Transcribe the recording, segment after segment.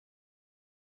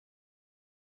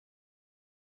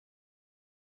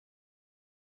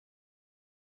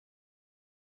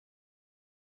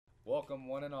Welcome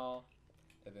one and all,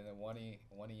 and then the one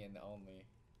and only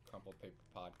Crumpled Paper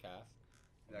podcast.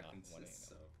 That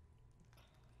consists of.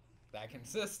 That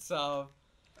consists of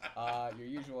your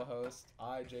usual host,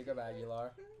 I, Jacob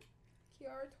Aguilar.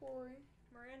 Kiara Torrey.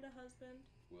 Miranda Husband.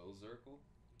 Will Zirkle.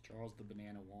 Charles the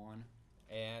Banana Juan.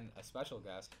 And a special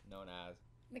guest known as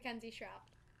Mackenzie Shrout.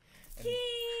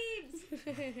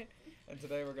 Keebs! And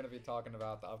today we're going to be talking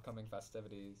about the upcoming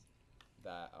festivities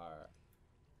that are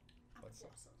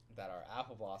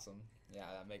Apple Blossom. Yeah,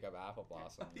 that make up Apple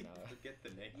Blossom. You forget the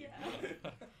name. Yeah.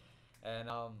 And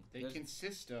they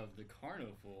consist of the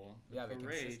carnival, the they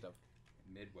parade. consist of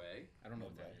Midway. I don't know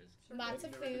what that is. Lots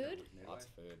of food. lots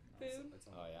of food. Food.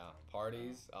 Oh yeah,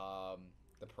 parties.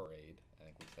 The parade. I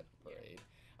think we said the parade.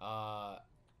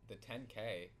 The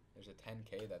 10K. There's a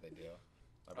 10K that they do.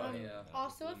 Yeah.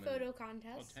 Also a photo Oh,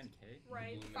 contest. 10K?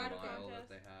 Right. The Photo Bloomin' Mile contest. that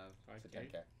they have. It's a 5K?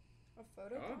 10K. A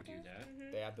photo I would contest? do that.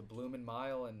 Mm-hmm. They have the Bloomin'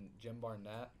 Mile and Jim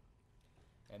Barnett.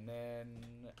 And then,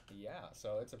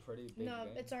 so it's a pretty big No,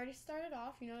 thing. it's already started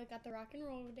off. You know, they got the rock and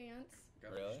roll dance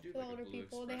God, Really? we should do for like a older Blue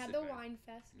people. They Express had the event, wine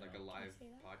fest. Like a Can I live say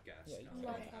that? podcast. Yeah, you now can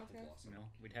about say that. Apple Podcast. Blossom. You know,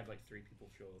 we'd have like 3 people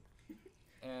show up.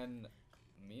 And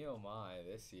me oh my,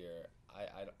 this year,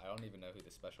 I don't even know who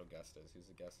the special guest is. Who's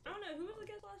the guest? I don't know. Who was the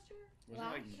guest last year? Was it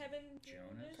like Kevin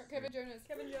Jonas? Kevin Jonas.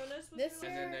 Kevin Jonas was This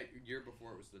there. And then the year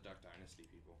before it was the Duck Dynasty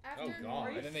people. After Oh,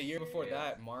 God. And then the year before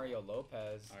Serious? that, Mario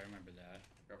Lopez. I remember that.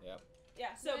 Yep.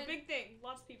 Yeah, so When- big thing.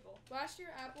 Lots of people. Last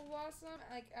year, Apple Blossom,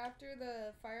 like after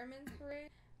the firemen's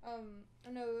parade,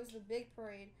 no, it was the big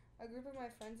parade. A group of my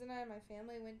friends and I and my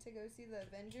family went to go see the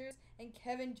Avengers, and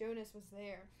Kevin Jonas was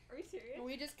there. Are you serious? And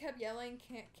we just kept yelling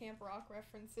Camp Rock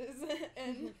references,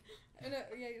 and yeah,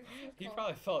 He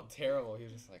probably felt terrible. He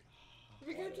was just like,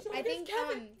 We got just I like, think "It's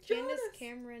Kevin Candace Jonas!"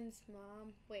 Cameron's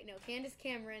mom. Wait, no, Candace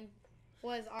Cameron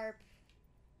was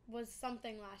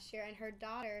something last year, and her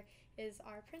daughter is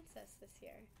our princess this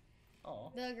year.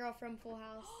 oh. The girl from Full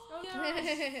House. Oh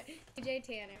yeah. DJ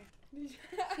Tanner.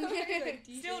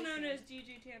 Still known as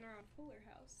Gigi Tanner on Fuller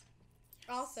House.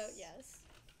 Also, yes.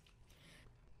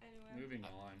 Anyway. Moving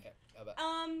on.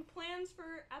 Plans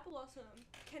for Apple Blossom.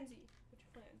 Kenzie, what's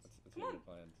your plans? It's Come really on.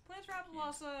 planned. Plans for Apple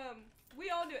Blossom. We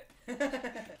all do it. The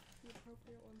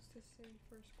appropriate ones to say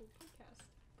for a school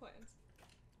podcast.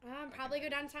 Plans. Probably go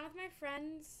downtown with my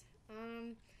friends.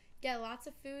 Get lots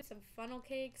of food, some funnel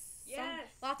cakes. Yes.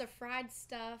 Lots of fried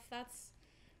stuff. That's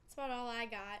about all I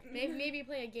got. Maybe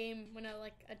play a game, win a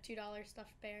 $2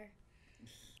 stuffed bear.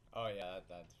 Oh yeah,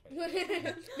 that's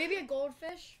funny. Maybe a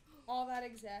goldfish. All that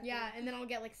exactly. Yeah, and then I'll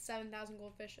get 7,000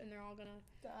 goldfish, and they're all gonna.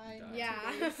 Die. Die.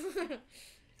 Yeah.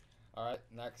 All right,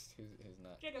 next. Who's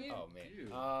next? Jacob. You. Oh, me. You.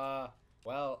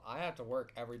 Well, I have to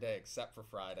work every day except for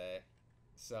Friday.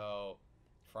 So,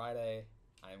 Friday,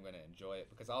 I am going to enjoy it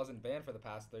because I was in band for the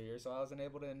past 3 years, so I wasn't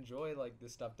able to enjoy,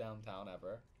 this stuff downtown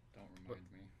ever. Don't remind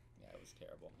me. Yeah, it was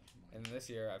terrible. And this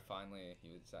year,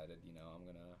 he decided,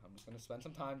 I'm just going to spend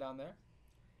some time down there.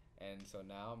 And so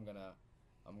now I'm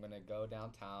going to go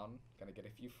downtown, going to get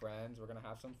a few friends, we're going to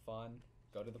have some fun,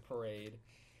 go to the parade.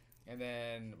 And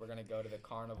then we're gonna go to the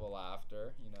carnival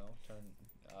after,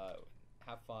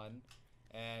 have fun,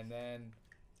 and then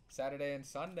Saturday and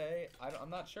Sunday, I'm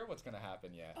not sure what's gonna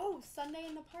happen yet. Oh, Sunday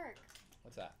in the park.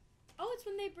 What's that? Oh, it's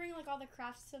when they bring all the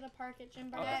crafts to the park at Jim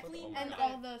Oh, Barnett that's what- and my all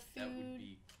God. the That would food.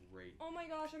 be great. Oh my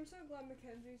gosh, I'm so glad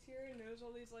Mackenzie's here and knows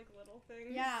all these little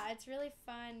things. Yeah, it's really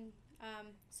fun.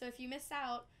 So if you miss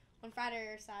out on Friday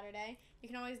or Saturday, you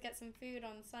can always get some food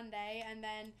on Sunday, and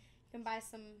then you can buy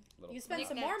some. Little You spend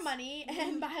some knickknacks. more money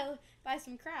and buy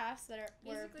some crafts that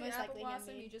were Basically, most Apple likely Blossom,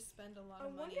 you handmade. just spend a lot I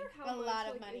of money. wonder how A much lot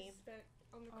of is money. spent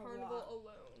on the A carnival lot.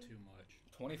 alone. Too much.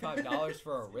 $25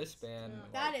 for a wristband. Yeah.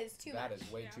 That is too That much.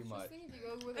 is way Yeah. too Just much. think if you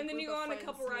go with And then you group go of on a friends,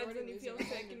 couple you're rides already and you feel losing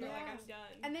sick and you're like, Yeah. I'm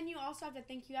done. And then you also have to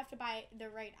think you have to buy the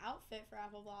right outfit for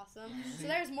Apple Blossom. So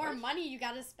there's more money you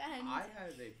gotta spend. I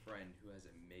have a friend who has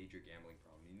a major gambling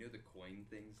problem. You know the coin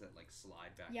things that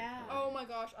slide back Yeah. and forth? Oh my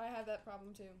gosh, I have that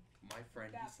problem too. My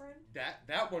friend, That friend?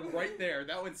 that one right there,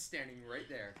 that one's standing right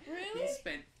there. Really? He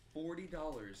spent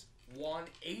 $40, won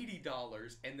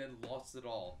 $80, and then lost it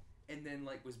all. And then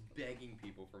was begging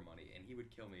people for money, and he would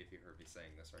kill me if he heard me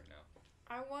saying this right now.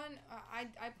 I won.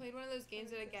 I played one of those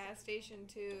games at a gas station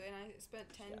too, and I spent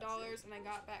 $10 and I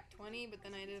got back 20, but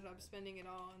then I ended up spending it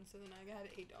all, and so then I got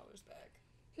 $8 back.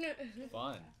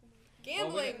 Fun.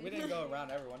 Gambling. Well, we didn't go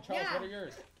around everyone. Charles, Yeah. what are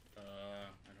yours? I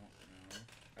don't know.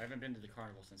 I haven't been to the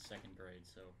carnival since 2nd grade,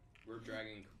 so. We're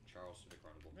dragging Charles to the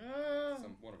carnival.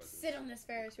 One of us Sit is. on this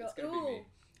Ferris wheel. It's gonna be Ooh. me.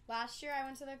 Last year I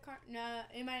went to the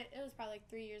it was probably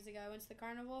 3 years ago. I went to the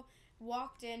carnival,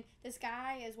 walked in, this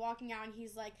guy is walking out and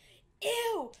he's like,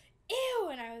 ew, ew,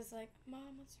 and I was like,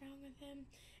 Mom, what's wrong with him?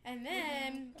 And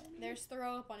then there's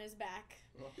throw up on his back.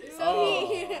 So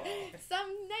he, some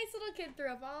nice little kid threw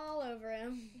up all over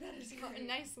him. That is a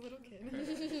nice little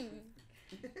kid.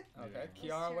 Okay,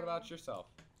 Kiara, what about yourself?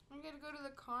 I'm gonna go to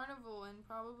the carnival and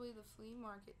probably the flea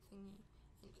market thingy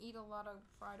and eat a lot of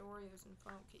fried Oreos and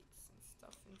funnel cakes and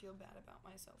stuff and feel bad about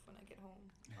myself when I get home.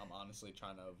 I'm honestly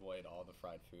trying to avoid all the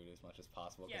fried food as much as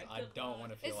possible because Yeah, I good don't luck.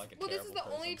 want to feel like a Well, this terrible is the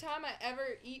person. only time I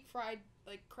ever eat fried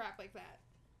like crap like that.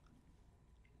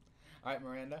 All right,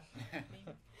 Miranda.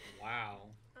 Wow.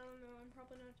 I don't know. I'm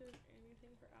probably not doing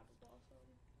anything for Apple Blossom.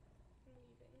 I'm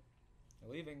leaving. You're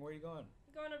leaving. Where are you going?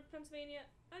 Going to Pennsylvania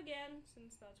again,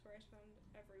 since that's where I spend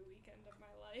every weekend of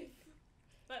my life.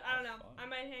 But I don't know. Fun. I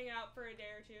might hang out for a day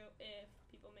or two if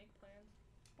people make plans.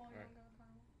 Oh, you wanna go to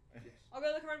carnival? I'll go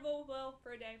to the carnival with Will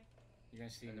for a day. You're gonna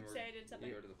see. And then Say I did something.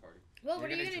 we go to the party. Well, what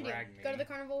are You're you gonna gonna drag do? me. Go to the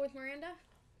carnival with Miranda?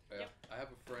 Yeah, I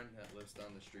have a friend that lives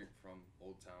down the street from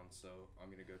Old Town, so I'm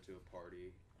gonna go to a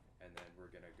party, and then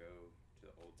we're gonna go to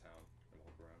Old Town and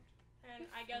walk around. And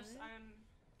I guess I'm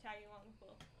tagging along with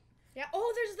Will. Yeah. Oh,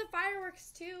 there's the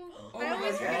fireworks too. Oh I my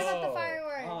always forget about the Oh.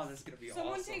 fireworks. Oh, that's gonna be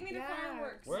Someone awesome. take me to Yeah.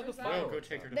 fireworks. Where are the There's that. Go fireworks?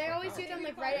 take her to They the always do fireworks. them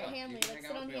like Yeah, right you at Hanley, can like hang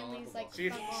sit out on with me on Hanley's Apple like.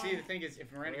 Blossom. See, the thing is,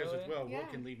 if Miranda goes with Really? Will, Will Yeah.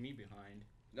 can leave me behind.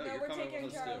 No, No, you're we're coming taking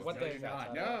with us Charles. too. What No, day you're is that? not.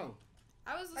 Saturday? No.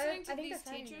 I was I listening to think these that's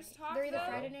Friday teachers night. talk They're either though,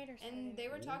 Friday night or Saturday and they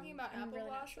were night. talking about I'm Apple really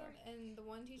not Blossom, sure. and the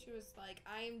one teacher was like,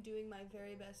 "I am doing my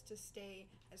very best to stay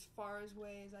as far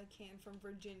away as I can from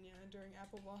Virginia during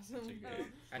Apple Blossom." So you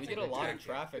Oh. We get a lot of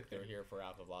traffic through here for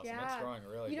Apple Blossom. It's Yeah. growing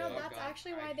really You know, big. that's God,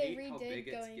 actually I why they hate how big redid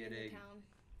it's going into getting. town.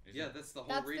 Yeah, that's the whole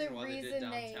That's reason the why they did reason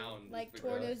they downtown. was like because-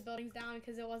 tore those buildings down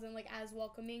because it wasn't like as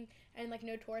welcoming and like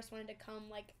no tourists wanted to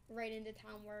come like right into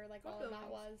town where like What all of that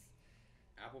buildings? was.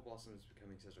 Apple Blossom is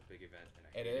becoming such a big event, and I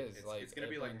It hate is, It's, like, it's gonna it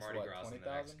be like brings, Mardi what, Gras in the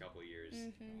 20,000? next couple years.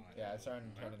 Mm-hmm. Yeah, it's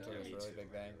starting to turn into Me this really too, big I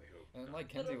thing. really hope. And like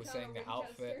Kenzie was saying, the Little town of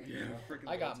outfit. Winchester. freaking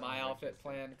I got little my town outfit Winchester.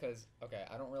 planned because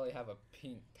I don't really have a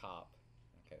pink top.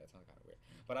 Okay, that sounds kind of weird,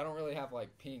 but I don't really have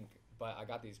like pink. But I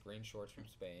got these green shorts from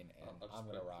Spain, and I'll just I'm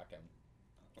gonna put- rock them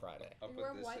Friday. I'll You put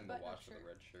wear a this white in the button-up wash for the shirt.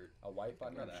 red shirt. A white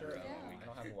button-up that shirt. around Yeah. I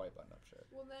don't have a white button-up shirt.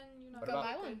 Well, then you're not. But Go about-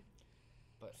 buy one.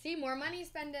 But- See, more money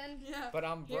spending. Yeah. But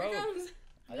I'm Here broke. it comes.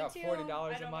 I got Me too.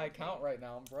 $40 I in don't my like account pink. right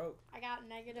now. I'm broke. I got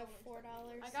negative $4.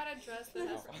 I got a dress that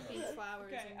has pink flowers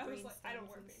Okay, and I was green like, I don't stems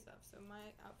wear and pink. stuff, so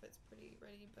my outfit's pretty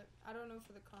ready. But I don't know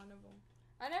for the carnival.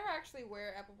 I never actually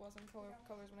wear Apple Blossom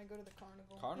colors when I go to the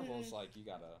carnival. Carnival's like you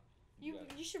gotta.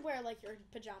 You should wear like your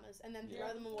pajamas and then Yeah.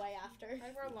 throw them away after.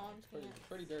 I wear long Pretty, pants.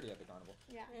 pretty dirty at the carnival.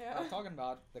 Yeah. Yeah. I'm talking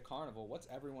about the carnival. What's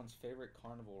everyone's favorite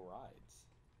carnival rides?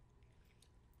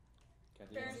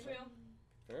 Kenzie, you wanna Ferris say? wheel.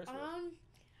 Ferris wheel.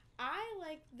 I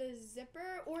like the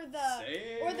zipper or the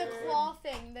Same. claw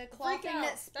thing. The claw Freak thing out. that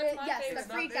That's spit. my Yes, favorite. the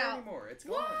It's freak not there out. anymore. It's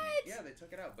gone. What? Yeah, they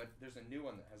took it out, but there's a new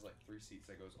one that has like 3 seats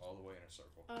that goes all the way in a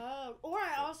circle. Oh, or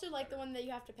I So also like the better. one that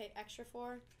you have to pay extra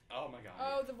for. Oh my god.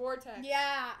 Oh, the vortex.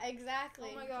 Yeah, exactly.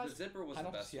 Oh my yeah. gosh. The zipper was I the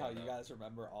don't best see how one, you though. guys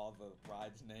remember all the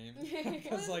rides names. Well,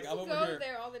 Because like I'm He over goes here.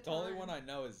 there all the The time. only one I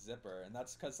know is zipper, and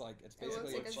that's because like it's It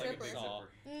looks basically like a a big zipper. chainsaw.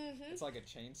 Mm-hmm. It's like a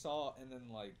chainsaw, and then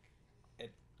like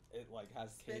it like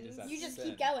has cages Spins. that You just spin.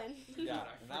 keep going. Yeah, God,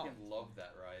 and I that freaking love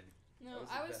that ride. No, That was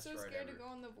the I was best so ride scared to ever. go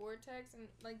on the vortex, and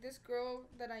like this girl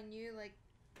that I knew like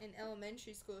in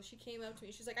elementary school, she came up to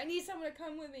me. She's like, "I need someone to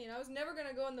come with me," and I was never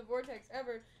gonna go in the vortex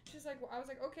ever. She's like, I was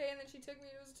like, okay, and then she took me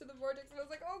to the vortex, and I was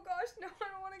like, oh gosh, no,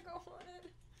 I don't want to go on it.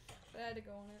 But I had to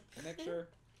go on it. And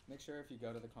make sure if you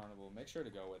go to the carnival, make sure to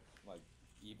go with like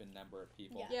even number of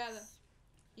people. Yes.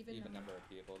 Yeah, Even Number of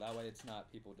people. That way, it's not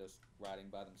people just riding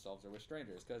by themselves or with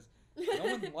strangers, because no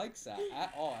one likes that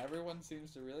at all. Everyone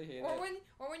seems to really hate Or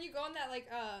it. when you go on that like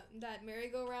that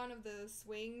merry-go-round of the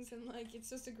swings and like it's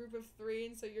just a group of 3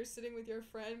 and so you're sitting with your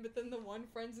friend but then the one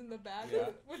friend's in the back Yeah.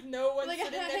 with no one Like,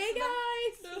 sitting next hey to them.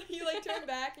 guys. So you like turn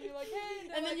back and you're like, hey,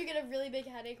 And then you get a really big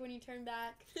headache when you turn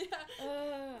back.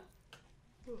 yeah.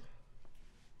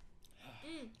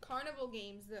 Carnival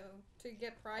games though to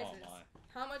get prizes. Oh my.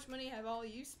 How much money have all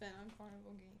you spent on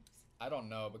carnival games? I don't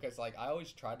know, because like I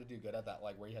always tried to do good at that,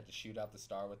 like where you had to shoot out the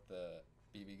star with the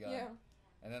BB gun. Yeah.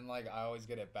 And then like I always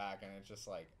get it back, and it's just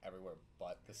like everywhere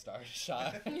but the star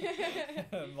shot.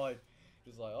 I'm like,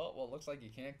 just like, oh well, it looks like you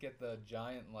can't get the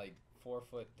giant like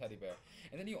 4-foot teddy bear.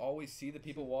 And then you always see the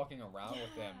people walking around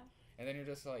with them, and then you're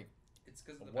just like, It's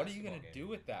because of the what are you basketball gonna game. do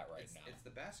with that right it's, now? It's the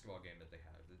basketball game that they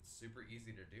have. It's super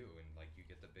easy to do, and like you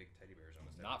get the big teddy bears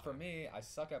almost. Not for every time. me. I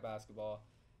suck at basketball.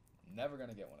 Never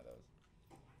gonna get one of those.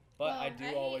 But I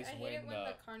do always I hate win it when the.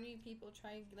 the carny people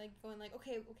try like going like,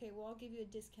 okay, well I'll give you a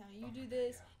discount. You Oh do my God,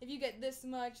 this. yeah. If you get this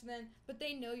much, then but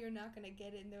they know you're not gonna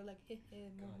get it, and they're like,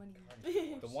 more God, money. carny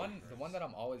people are The so one gross. that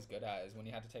I'm always good at is when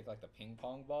you have to take like the ping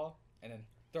pong ball and then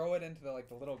throw it into the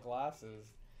little glasses,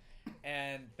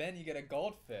 and then you get a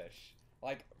goldfish.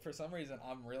 Like for some reason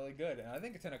I'm really good, and I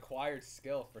think it's an acquired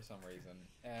skill for some reason,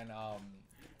 and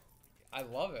I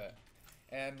love it.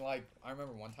 And like I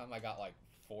remember one time I got like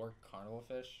 4 carnival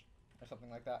fish or something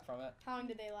like that from it. How long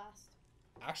did they last?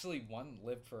 Actually, one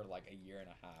lived for like a year and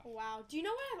a half. Wow. Do you know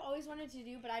what I've always wanted to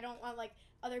do, but I don't want like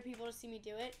other people to see me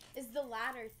do it? Is the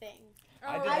ladder thing.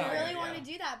 I did I that, really yeah. want to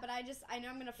do that, but I know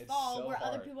I'm gonna It's fall so where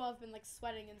other hard. people have been like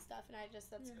sweating and stuff, and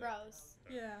that's Yeah. gross.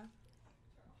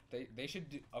 Yeah. They should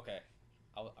do okay.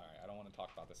 All right, I don't want to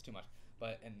talk about this too much,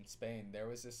 but in Spain there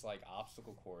was this like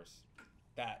obstacle course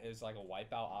that is like a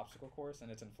wipeout obstacle course, and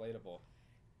it's inflatable.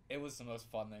 It was the most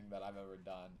fun thing that I've ever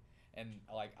done, and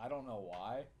like I don't know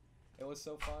why it was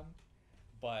so fun,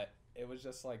 but it was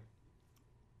just like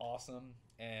awesome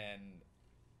and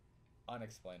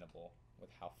unexplainable with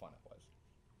how fun it was.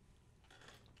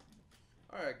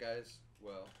 Alright, guys.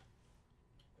 Well,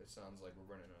 it sounds like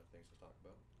we're running out of things to talk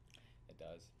about. It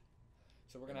does.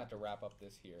 So we're gonna have to wrap up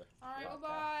this here. All right. podcast.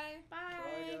 Bye. Bye.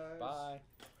 Bye, guys. Bye.